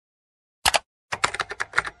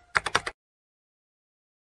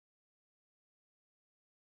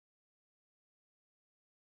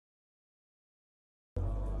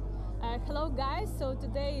Hello guys, so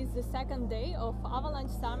today is the second day of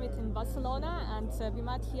Avalanche Summit in Barcelona, and we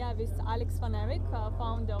met here with Svanevik,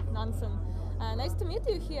 founder of Nansen. Nice to meet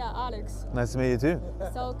you here, Alex. Nice to meet you too.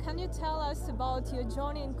 So can you tell us about your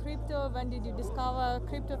journey in crypto? When did you discover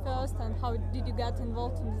crypto first, and how did you get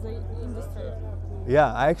involved in the industry?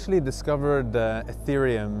 Yeah, I actually discovered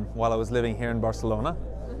Ethereum while I was living here in Barcelona.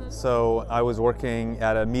 So I was working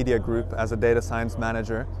at a media group as a data science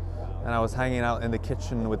manager, and I was hanging out in the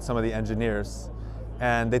kitchen with some of the engineers,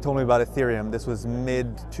 and they told me about Ethereum. This was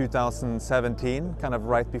mid 2017, kind of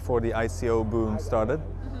right before the ICO boom started.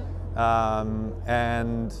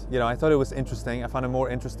 And I thought it was interesting. I found it more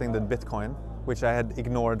interesting than Bitcoin, which I had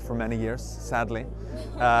ignored for many years, sadly,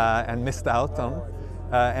 and missed out on.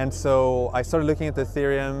 And so I started looking at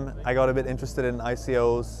Ethereum. I got a bit interested in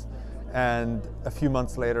ICOs, and a few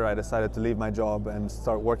months later I decided to leave my job and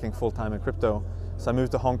start working full-time in crypto. So I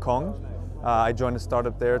moved to Hong Kong. I joined a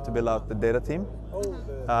startup there to build out the data team.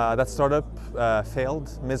 That startup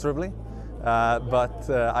failed miserably, but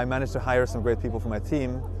I managed to hire some great people for my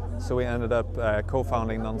team. So we ended up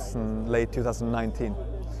co-founding Nansen late 2019.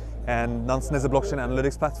 And Nansen is a blockchain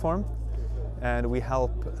analytics platform, and we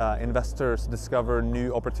help investors discover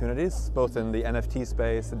new opportunities, both in the NFT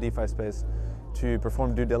space, the DeFi space, to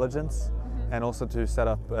perform due diligence and also to set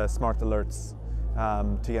up smart alerts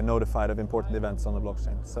to get notified of important events on the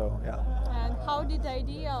blockchain. So yeah. And how did the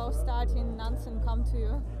idea of starting Nansen come to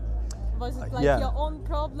you? Was it like your own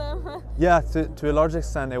problem? Yeah, to a large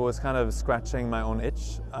extent it was kind of scratching my own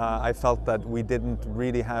itch. I felt that we didn't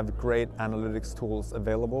really have great analytics tools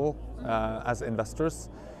available as investors.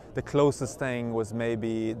 The closest thing was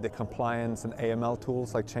maybe the compliance and AML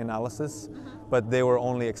tools like Chainalysis, but they were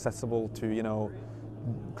only accessible to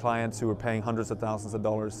clients who were paying hundreds of thousands of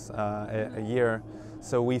dollars a year.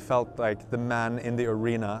 So we felt like the man in the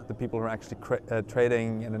arena, the people who are actually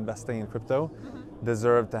trading and investing in crypto,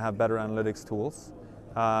 deserved to have better analytics tools.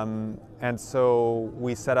 And so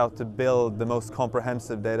we set out to build the most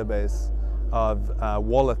comprehensive database of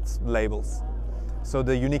wallet labels. So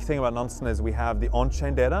the unique thing about Nansen is we have the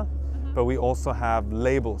on-chain data, but we also have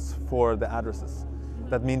labels for the addresses.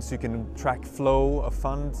 That means you can track flow of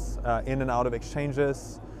funds in and out of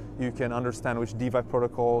exchanges. You can understand which DeFi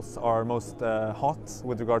protocols are most hot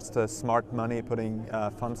with regards to smart money putting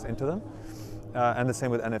funds into them. And the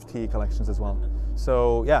same with NFT collections as well.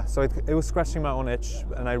 So yeah, so it was scratching my own itch,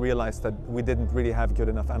 and I realized that we didn't really have good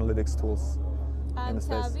enough analytics tools in the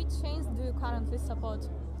space. And which chains do you currently support?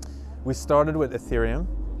 We started with Ethereum.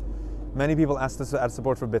 Many people asked us to add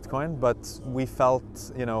support for Bitcoin, but we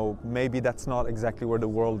felt, maybe that's not exactly where the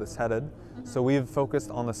world is headed. So we've focused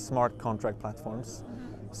on the smart contract platforms.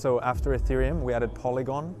 So after Ethereum, we added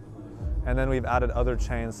Polygon, and then we've added other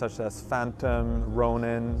chains such as Phantom,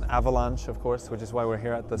 Ronin, Avalanche, of course, which is why we're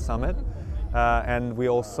here at the summit. And we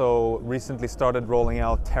also recently started rolling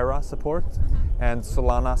out Terra support and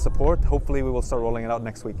Solana support. Hopefully we will start rolling it out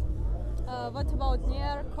next week. What about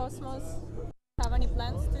Near, Cosmos? Have any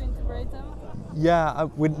plans to integrate them? Yeah,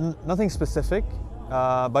 with nothing specific,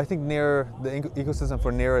 but I think the ecosystem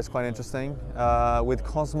for Near is quite interesting. With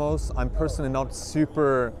Cosmos, I'm personally not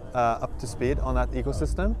super up to speed on that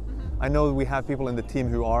ecosystem. I know we have people in the team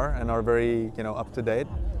who are and are very up to date.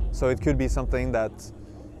 So it could be something that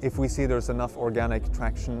if we see there's enough organic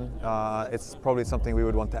traction, it's probably something we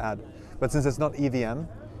would want to add. But since it's not EVM,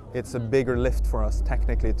 it's a bigger lift for us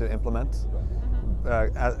technically to implement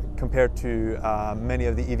compared to many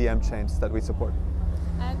of the EVM chains that we support.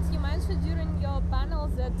 And you mentioned during your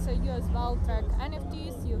panels that you as well track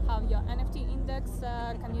NFTs, you have your NFT Index.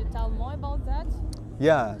 Can you tell more about that?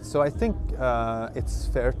 Yeah, so I think it's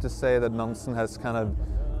fair to say that Nansen has kind of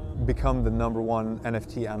become the #1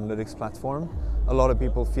 NFT analytics platform. A lot of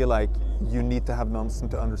people feel like you need to have Nansen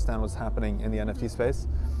to understand what's happening in the NFT space.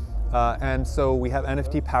 And so we have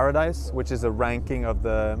NFT Paradise, which is a ranking of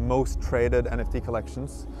the most traded NFT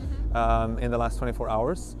collections in the last 24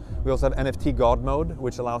 hours. We also have NFT God Mode,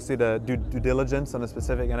 which allows you to do due diligence on a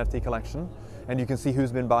specific NFT collection. And you can see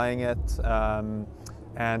who's been buying it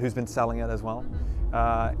and who's been selling it as well.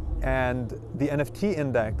 And the NFT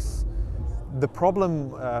Index, the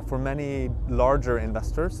problem for many larger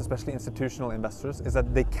investors, especially institutional investors, is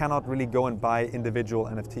that they cannot really go and buy individual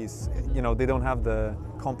NFTs. They don't have the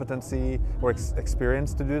competency or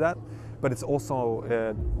experience to do that, but it's also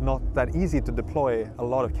not that easy to deploy a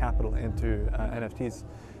lot of capital into NFTs.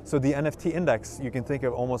 So the NFT Index, you can think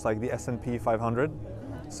of almost like the S&P 500.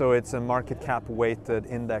 So it's a market cap weighted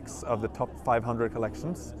index of the top 500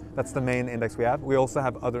 collections. That's the main index we have. We also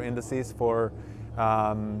have other indices for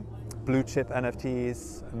blue chip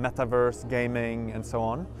NFTs, metaverse, gaming, and so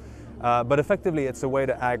on. But effectively, it's a way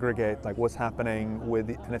to aggregate like what's happening with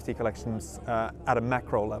the NFT collections at a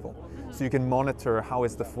macro level. So you can monitor how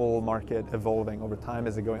is the full market evolving over time,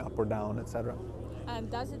 is it going up or down, etc. And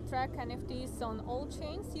does it track NFTs on all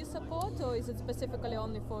chains you support, or is it specifically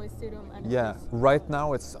only for Ethereum NFTs? Yeah, right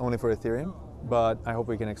now it's only for Ethereum, but I hope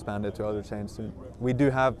we can expand it to other chains soon. We do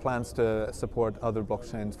have plans to support other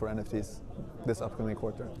blockchains for NFTs this upcoming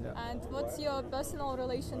quarter. Yeah. And what's your personal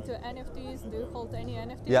relation to NFTs? Do you hold any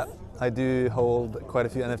NFTs? Yeah, I do hold quite a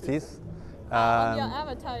few NFTs. On your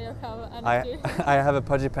avatar you have an NFT. I have a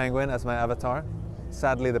pudgy penguin as my avatar.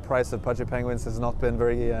 Sadly, the price of pudgy penguins has not been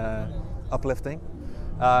very uplifting.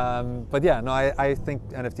 But yeah, no, I think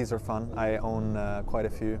NFTs are fun. I own quite a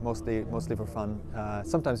few, mostly for fun.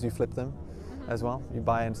 Sometimes you flip them as well. You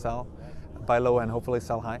buy and sell, buy low and hopefully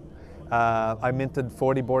sell high. I minted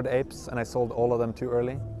 40 Bored Apes and I sold all of them too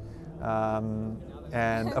early.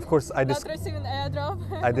 And of course, I not receiving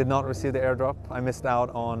airdrop. I did not receive the airdrop. I missed out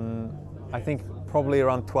on, I think, probably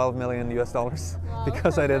around $12 million US Wow.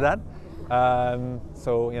 because I did that.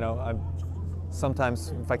 So you know,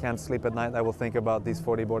 sometimes if I can't sleep at night, I will think about these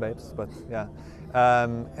 40 Bored Apes. But yeah,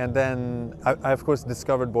 and then I of course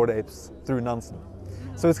discovered Bored Apes through Nansen.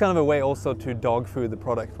 So it's kind of a way also to dog food the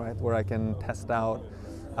product, right? Where I can test out,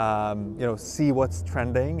 you know, see what's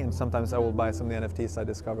trending, and sometimes I will buy some of the NFTs I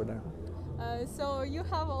discovered there. So you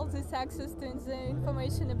have all this access to the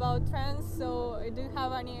information about trends. So do you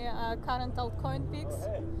have any current altcoin picks?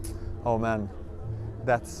 Oh man,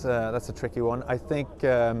 that's a tricky one. I think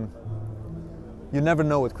you never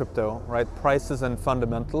know with crypto, right? Prices and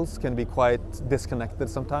fundamentals can be quite disconnected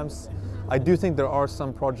sometimes. I do think there are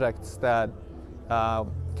some projects that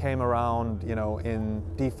came around, you know, in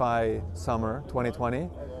DeFi summer 2020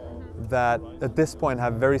 that at this point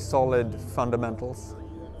have very solid fundamentals.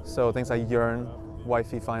 So things like Yearn,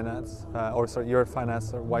 Wi-Fi Finance, Yearn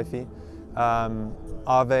Finance or Wi-Fi.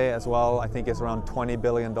 Aave as well, I think is around $20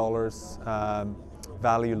 billion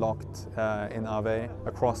value locked in Aave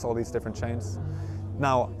across all these different chains.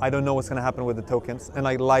 Now, I don't know what's going to happen with the tokens. And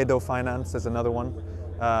like Lido Finance is another one,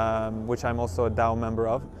 which I'm also a DAO member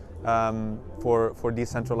of, for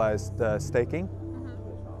decentralized staking.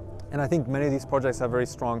 And I think many of these projects have very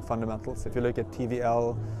strong fundamentals. If you look at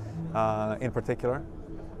TVL in particular,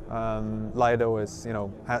 Lido is, you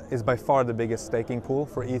know, is by far the biggest staking pool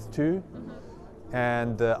for ETH2,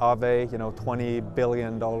 and Aave, you know, $20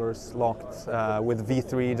 billion locked with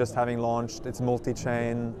V3 just having launched. It's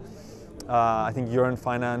multi-chain. I think Yearn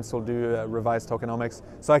Finance will do revised tokenomics.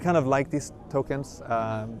 So I kind of like these tokens.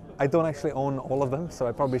 I don't actually own all of them, so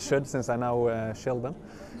I probably should since I now shield them.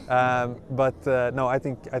 No, I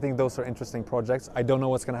think those are interesting projects. I don't know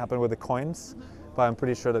what's going to happen with the coins, but I'm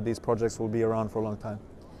pretty sure that these projects will be around for a long time.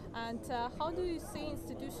 And how do you see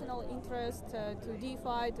institutional interest to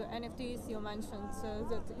DeFi, to NFTs? You mentioned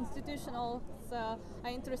that institutionals are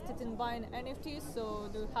interested in buying NFTs. So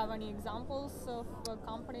do you have any examples of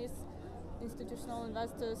companies, institutional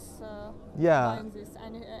investors buying this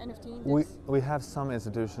NFT index? We have some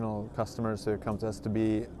institutional customers who come to us to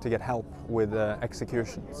get help with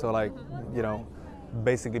execution. So like, you know,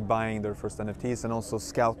 basically buying their first NFTs and also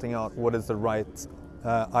scouting out what is the right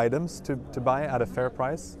items to buy at a fair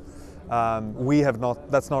price.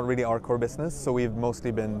 That's not really our core business, so we've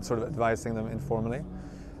mostly been sort of advising them informally.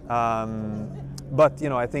 But you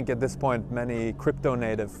know, I think at this point, many crypto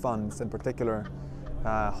native funds in particular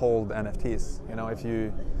hold NFTs. You know, if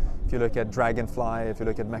you look at Dragonfly, if you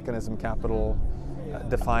look at Mechanism Capital,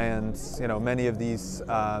 Defiance, you know, many of these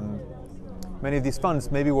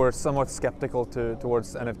funds maybe were somewhat skeptical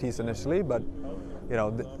towards NFTs initially, but you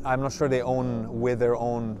know, I'm not sure they own with their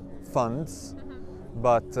own funds,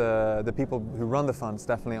 but the people who run the funds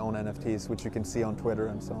definitely own NFTs, which you can see on Twitter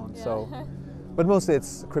and so on. Yeah. So, but mostly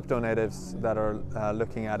it's crypto natives that are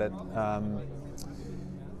looking at it.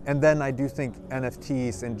 And then I do think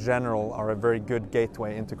NFTs in general are a very good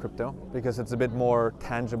gateway into crypto because it's a bit more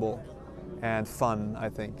tangible and fun, I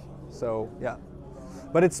think. So yeah,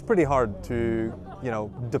 but it's pretty hard to, you know,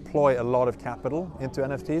 deploy a lot of capital into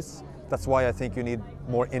NFTs. That's why I think you need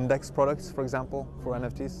more index products, for example, for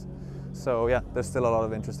NFTs. So yeah, there's still a lot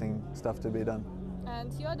of interesting stuff to be done.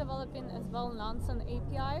 And you're developing as well Nansen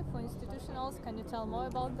API for institutionals. Can you tell more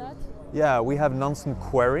about that? Yeah, we have Nansen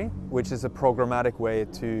Query, which is a programmatic way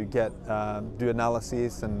to get do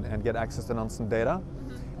analyses and get access to Nansen data.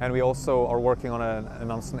 And we also are working on a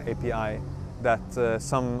Nansen API that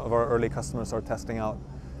some of our early customers are testing out.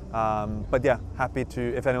 But yeah, happy to,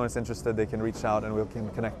 if anyone's interested, they can reach out and we can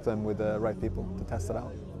connect them with the right people to test it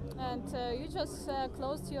out. And you just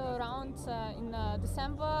closed your round in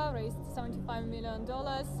December, raised $75 million,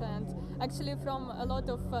 and actually from a lot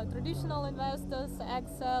of traditional investors,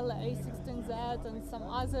 Excel, A16Z, and some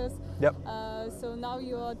others. Yep. So now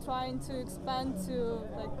you are trying to expand to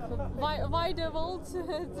like a wider world.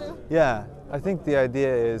 Yeah, I think the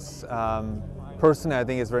idea is, personally, I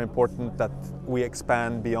think it's very important that we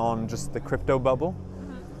expand beyond just the crypto bubble.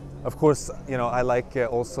 Of course, you know, I like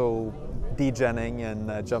also degenning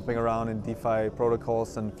and jumping around in DeFi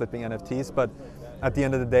protocols and flipping NFTs, but at the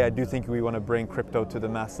end of the day, I do think we want to bring crypto to the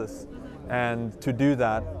masses. And to do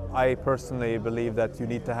that, I personally believe that you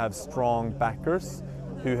need to have strong backers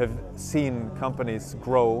who have seen companies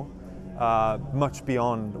grow much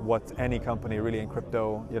beyond what any company really in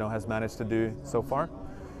crypto, you know, has managed to do so far.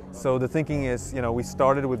 So the thinking is, you know, we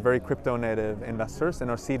started with very crypto native investors in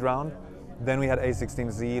our seed round. Then we had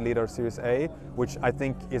A16Z lead our Series A, which I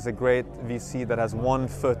think is a great VC that has 1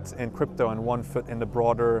 foot in crypto and 1 foot in the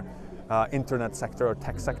broader internet sector or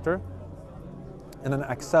tech sector. And then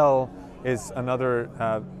Excel is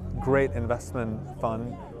another great investment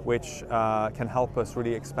fund which can help us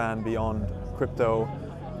really expand beyond crypto.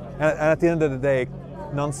 And at the end of the day,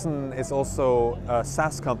 Nansen is also a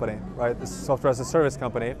SaaS company, right? It's a software as a service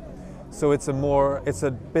company. So it's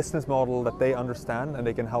a business model that they understand and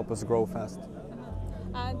they can help us grow fast.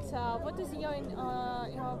 And what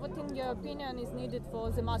in your opinion is needed for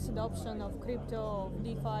the mass adoption of crypto, of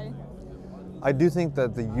DeFi? I do think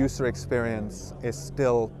that the user experience is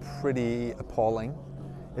still pretty appalling.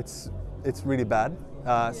 It's really bad.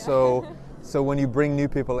 So when you bring new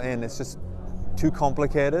people in, it's just too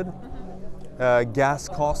complicated. Gas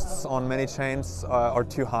costs on many chains are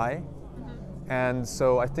too high. And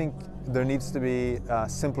so I think there needs to be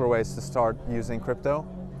simpler ways to start using crypto.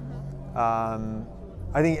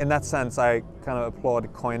 I think in that sense, I kind of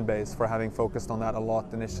applaud Coinbase for having focused on that a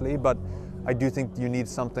lot initially, but I do think you need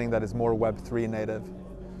something that is more Web3 native.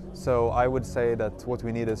 So I would say that what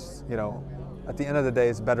we need is, you know, at the end of the day,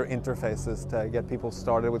 is better interfaces to get people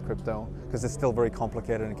started with crypto, because it's still very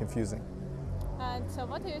complicated and confusing. And so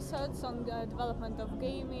what are your thoughts on the development of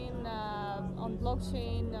gaming, on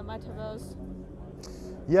blockchain, metaverse?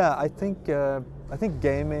 Yeah, I think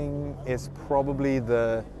gaming is probably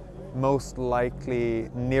the most likely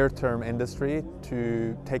near-term industry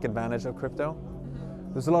to take advantage of crypto.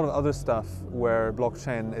 There's a lot of other stuff where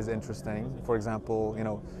blockchain is interesting. For example, you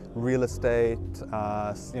know, real estate,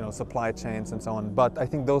 you know, supply chains and so on. But I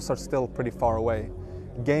think those are still pretty far away.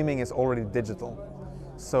 Gaming is already digital,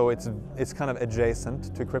 so it's kind of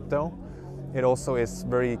adjacent to crypto. It also is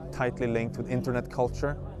very tightly linked with internet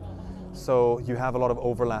culture. So you have a lot of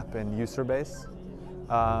overlap in user base.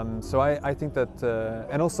 So I think that,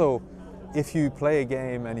 and also if you play a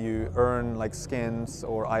game and you earn like skins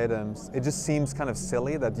or items, it just seems kind of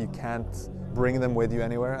silly that you can't bring them with you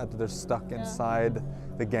anywhere, that they're stuck inside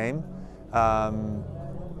the game.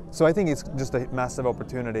 So I think it's just a massive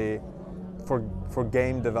opportunity for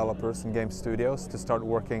game developers and game studios to start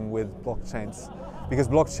working with blockchains, because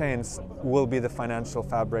blockchains will be the financial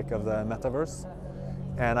fabric of the metaverse.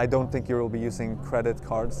 And I don't think you will be using credit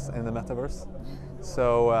cards in the metaverse.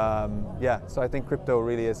 So so I think crypto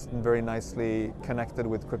really is very nicely connected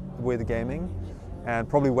with gaming, and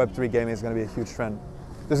probably Web3 gaming is going to be a huge trend.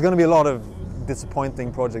 There's going to be a lot of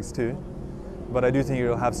disappointing projects too, but I do think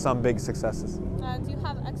you'll have some big successes. And you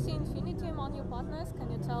have Axie Infinity among your partners.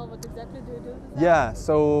 Can you tell what exactly do you do with that? Yeah,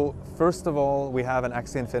 so first of all, we have an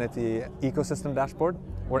Axie Infinity ecosystem dashboard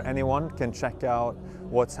where anyone can check out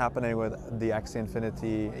what's happening with the Axie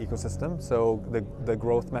Infinity ecosystem, so the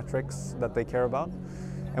growth metrics that they care about.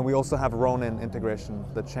 And we also have Ronin integration,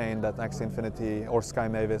 the chain that Axie Infinity or Sky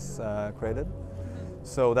Mavis created.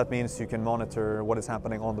 So that means you can monitor what is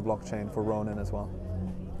happening on the blockchain for Ronin as well.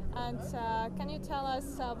 And can you tell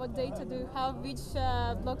us what data do you have? Which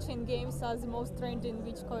blockchain games are the most trending?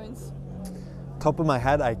 Which coins? Top of my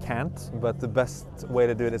head, I can't, but the best way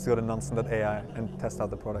to do it is to go to Nansen.ai and test out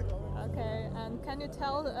the product. Okay, and can you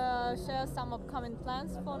share some upcoming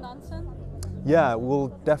plans for Nansen? Yeah, we'll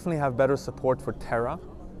definitely have better support for Terra,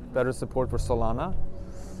 better support for Solana,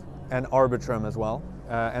 and Arbitrum as well.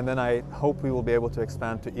 And then I hope we will be able to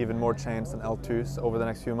expand to even more chains and L2s over the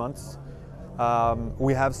next few months.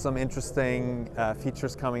 We have some interesting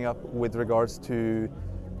features coming up with regards to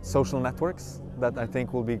social networks that I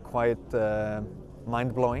think will be quite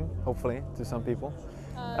mind-blowing, hopefully, to some people.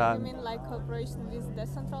 You mean like cooperation with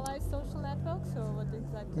decentralized social networks, or what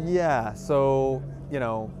exactly? Yeah, so, you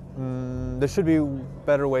know, there should be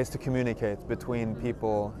better ways to communicate between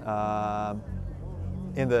people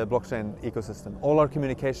in the blockchain ecosystem. All our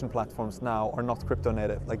communication platforms now are not crypto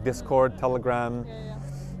native, like Discord, Telegram,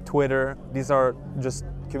 Twitter. These are just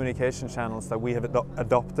communication channels that we have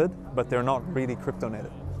adopted, but they're not really crypto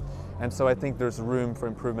native. And so I think there's room for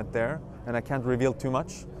improvement there, and I can't reveal too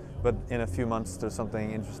much, but in a few months there's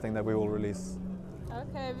something interesting that we will release.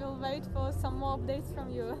 Okay, we'll wait for some more updates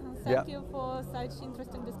from you. Thank you for such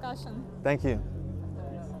interesting discussion. Thank you.